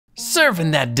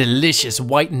serving that delicious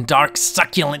white and dark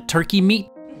succulent turkey meat.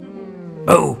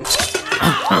 Oh.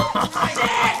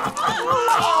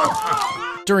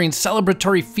 During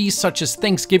celebratory feasts such as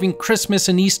Thanksgiving, Christmas,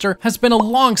 and Easter has been a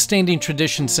long-standing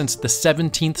tradition since the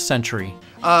 17th century.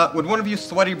 Would one of you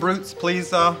sweaty brutes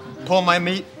please pull my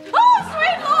meat? Oh,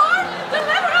 sweet Lord,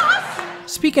 deliver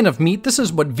us! Speaking of meat, this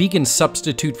is what vegans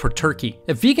substitute for turkey.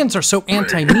 If vegans are so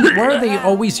anti-meat, why are they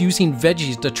always using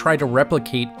veggies to try to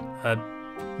replicate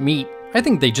meat? I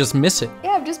think they just miss it.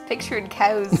 Yeah, I've just pictured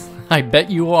cows. I bet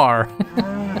you are.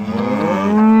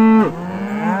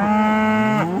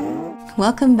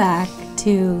 Welcome back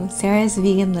to Sarah's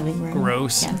vegan living room.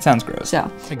 Gross. Yeah. Sounds gross. So,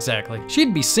 Exactly.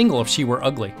 She'd be single if she were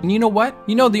ugly. And you know what?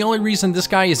 You know the only reason this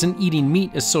guy isn't eating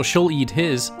meat is so she'll eat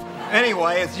his.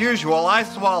 Anyway, as usual, I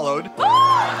swallowed.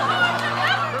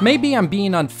 Maybe I'm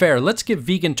being unfair. Let's give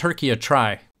vegan turkey a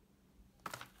try.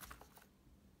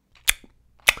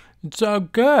 It's so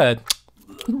good.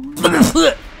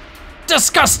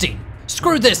 Disgusting!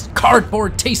 Screw this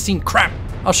cardboard tasting crap.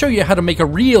 I'll show you how to make a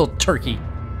real turkey.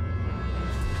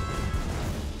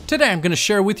 Today I'm gonna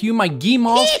share with you my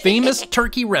Geema's famous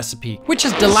turkey recipe, which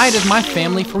has delighted my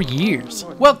family for years.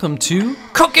 Welcome to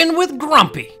Cooking with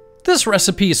Grumpy. This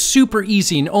recipe is super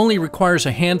easy and only requires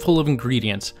a handful of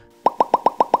ingredients.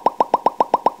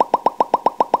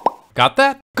 Got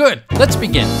that? Good, let's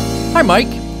begin. Hi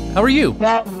Mike, how are you?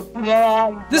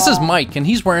 This is Mike and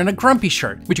he's wearing a Grumpy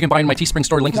shirt, which you can buy in my Teespring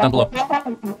store, link is down below.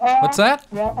 What's that?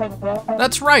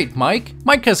 That's right, Mike.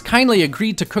 Mike has kindly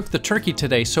agreed to cook the turkey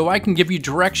today so I can give you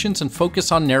directions and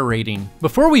focus on narrating.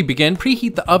 Before we begin,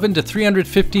 preheat the oven to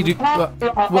 350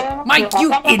 Mike,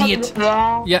 you idiot!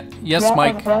 Yes,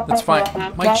 Mike, that's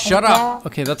fine. Mike, shut up.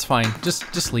 Okay, that's fine,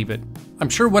 just leave it. I'm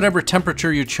sure whatever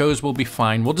temperature you chose will be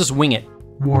fine, we'll just wing it.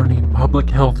 Warning, public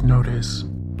health notice.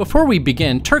 Before we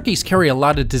begin, turkeys carry a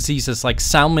lot of diseases like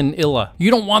salmonella. You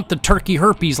don't want the turkey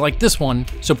herpes like this one,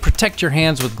 so protect your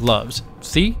hands with gloves.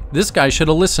 See, this guy should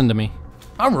have listened to me.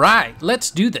 All right,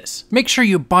 let's do this. Make sure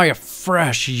you buy a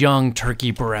fresh, young turkey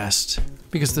breast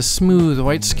because the smooth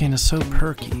white skin is so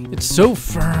perky. It's so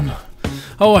firm.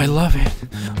 Oh, I love it.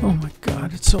 Oh my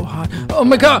God, it's so hot. Oh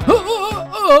my God.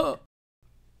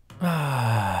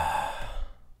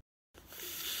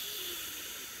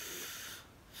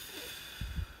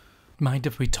 Mind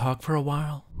if we talk for a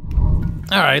while?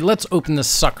 Alright, let's open this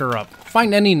sucker up.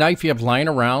 Find any knife you have lying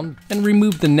around and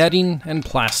remove the netting and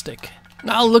plastic.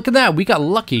 Oh, look at that, we got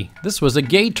lucky. This was a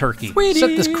gay turkey. Sweetie.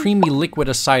 Set this creamy liquid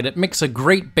aside, it makes a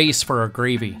great base for our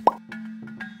gravy.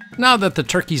 Now that the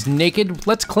turkey's naked,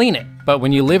 let's clean it. But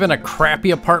when you live in a crappy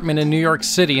apartment in New York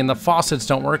City and the faucets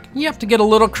don't work, you have to get a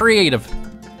little creative.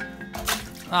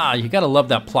 Ah, you gotta love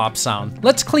that plop sound.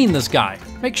 Let's clean this guy.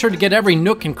 Make sure to get every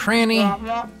nook and cranny.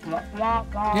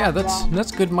 Yeah,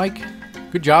 that's good, Mike.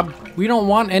 Good job. We don't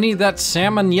want any of that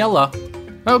salmonella.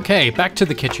 Okay, back to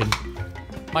the kitchen.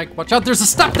 Mike, watch out, there's a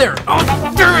stop there!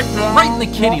 Oh, darn it! Right in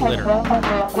the kitty litter.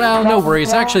 Well, no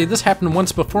worries. Actually, this happened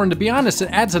once before, and to be honest, it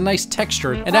adds a nice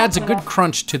texture. It adds a good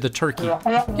crunch to the turkey.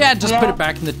 Yeah, just put it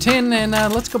back in the tin, and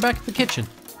let's go back to the kitchen.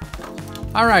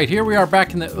 All right, here we are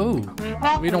back in the, ooh,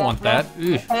 we don't want that.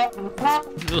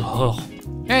 Ugh.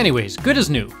 Anyways, good as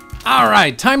new. All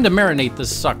right, time to marinate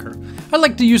this sucker. I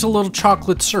like to use a little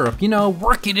chocolate syrup, you know,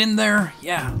 work it in there.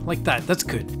 Yeah, like that, that's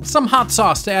good. Some hot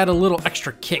sauce to add a little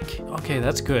extra kick. Okay,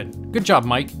 that's good. Good job,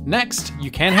 Mike. Next,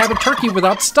 you can't have a turkey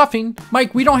without stuffing.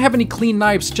 Mike, we don't have any clean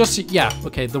knives, just, yeah,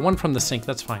 okay, the one from the sink,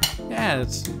 that's fine. Yeah,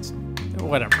 it's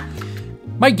whatever.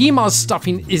 My Geema's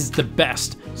stuffing is the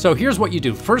best. So here's what you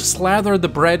do. First, slather the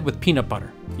bread with peanut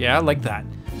butter. Yeah, like that.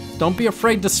 Don't be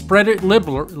afraid to spread it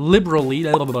liberally.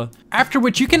 After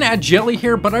which you can add jelly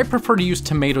here, but I prefer to use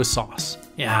tomato sauce.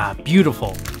 Yeah,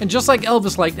 beautiful. And just like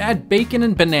Elvis liked, add bacon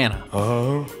and banana.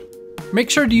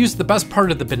 Make sure to use the best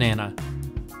part of the banana.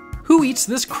 Who eats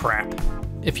this crap?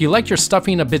 If you like your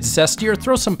stuffing a bit zestier,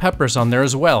 throw some peppers on there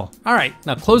as well. All right,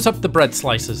 now close up the bread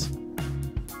slices.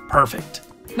 Perfect.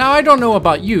 Now, I don't know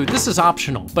about you, this is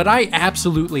optional, but I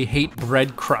absolutely hate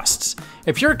bread crusts.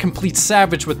 If you're a complete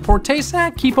savage with poor taste,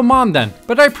 keep them on then,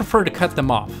 but I prefer to cut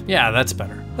them off. Yeah, that's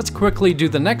better. Let's quickly do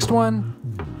the next one.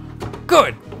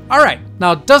 Good. All right,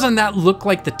 now doesn't that look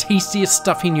like the tastiest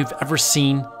stuffing you've ever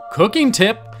seen? Cooking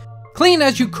tip, clean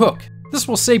as you cook. This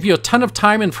will save you a ton of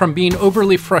time and from being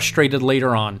overly frustrated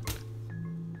later on.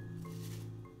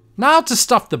 Now to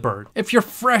stuff the bird. If your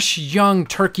fresh, young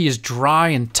turkey is dry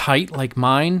and tight like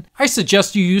mine, I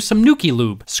suggest you use some Nuki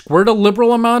lube. Squirt a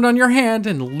liberal amount on your hand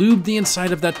and lube the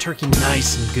inside of that turkey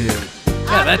nice and good.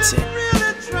 Yeah, that's it.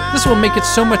 This will make it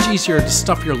so much easier to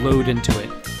stuff your load into it.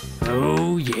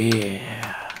 Oh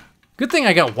yeah. Good thing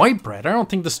I got white bread. I don't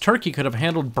think this turkey could have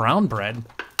handled brown bread.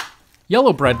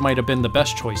 Yellow bread might have been the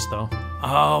best choice, though.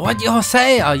 Oh, what you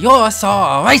say? You're so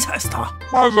racist.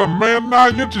 Why's a man now?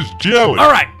 You're just jealous. All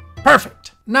right,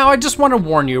 perfect. Now, I just want to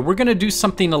warn you, we're going to do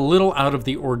something a little out of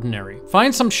the ordinary.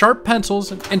 Find some sharp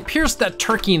pencils and pierce that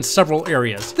turkey in several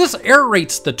areas. This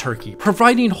aerates the turkey.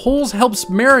 Providing holes helps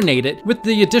marinate it with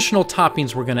the additional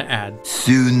toppings we're going to add.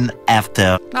 Soon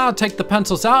after. Now I'll take the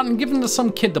pencils out and give them to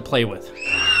some kid to play with.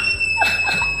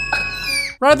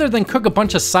 Rather than cook a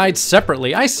bunch of sides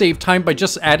separately, I save time by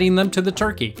just adding them to the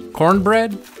turkey.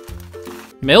 Cornbread,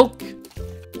 milk,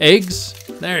 eggs.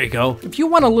 There you go. If you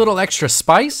want a little extra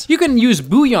spice, you can use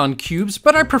bouillon cubes,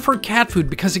 but I prefer cat food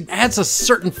because it adds a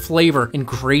certain flavor in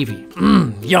gravy.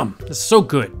 Yum, it's so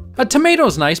good. A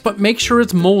tomato's nice, but make sure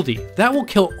it's moldy. That will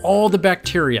kill all the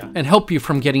bacteria and help you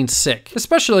from getting sick,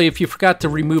 especially if you forgot to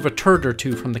remove a turd or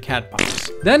two from the cat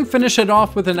box. Then finish it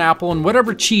off with an apple and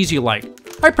whatever cheese you like.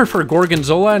 I prefer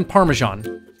Gorgonzola and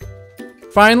Parmesan.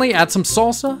 Finally, add some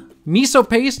salsa, miso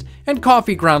paste, and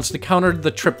coffee grounds to counter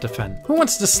the tryptophan. Who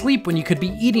wants to sleep when you could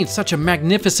be eating such a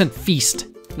magnificent feast?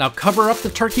 Now cover up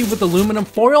the turkey with aluminum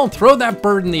foil and throw that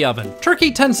bird in the oven.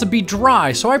 Turkey tends to be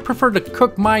dry, so I prefer to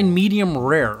cook mine medium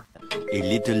rare. A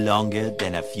little longer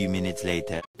than a few minutes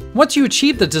later. Once you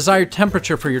achieve the desired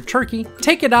temperature for your turkey,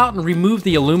 take it out and remove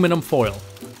the aluminum foil.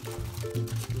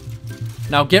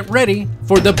 Now get ready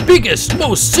for the biggest,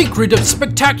 most secretive,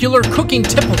 spectacular cooking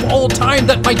tip of all time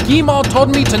that my Geema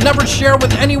told me to never share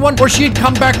with anyone or she'd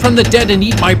come back from the dead and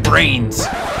eat my brains.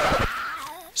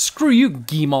 Screw you,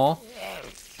 Geema.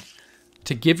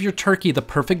 To give your turkey the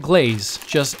perfect glaze,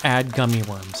 just add gummy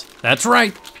worms. That's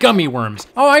right, gummy worms.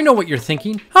 Oh, I know what you're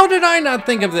thinking. How did I not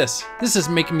think of this? This is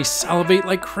making me salivate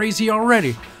like crazy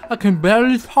already. I can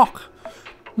barely talk.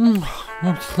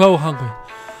 I'm so hungry.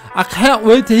 I can't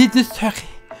wait to eat this turkey.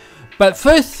 But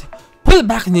first, put it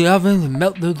back in the oven and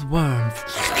melt those worms.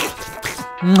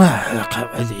 I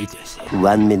can't wait to eat this.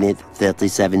 1 minute,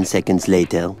 37 seconds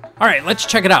later. All right, let's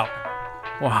check it out.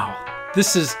 Wow,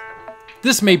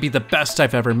 this may be the best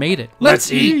I've ever made it.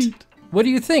 Let's eat. What do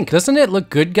you think? Doesn't it look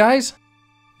good, guys?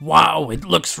 Wow, it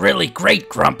looks really great,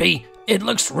 Grumpy. It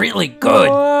looks really good.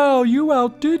 Wow, you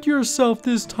outdid yourself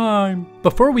this time.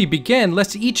 Before we begin,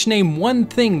 let's each name one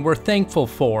thing we're thankful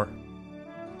for.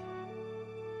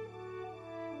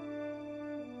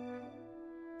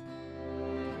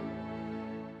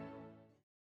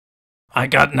 I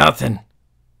got nothing.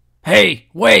 Hey,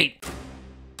 wait!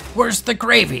 Where's the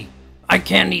gravy? I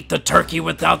can't eat the turkey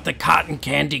without the cotton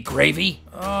candy gravy.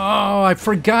 Oh, I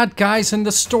forgot, guys, and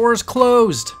the store's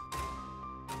closed.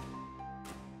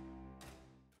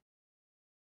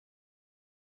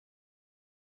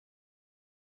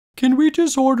 Can we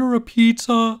just order a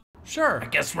pizza? Sure, I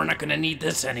guess we're not gonna need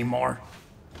this anymore.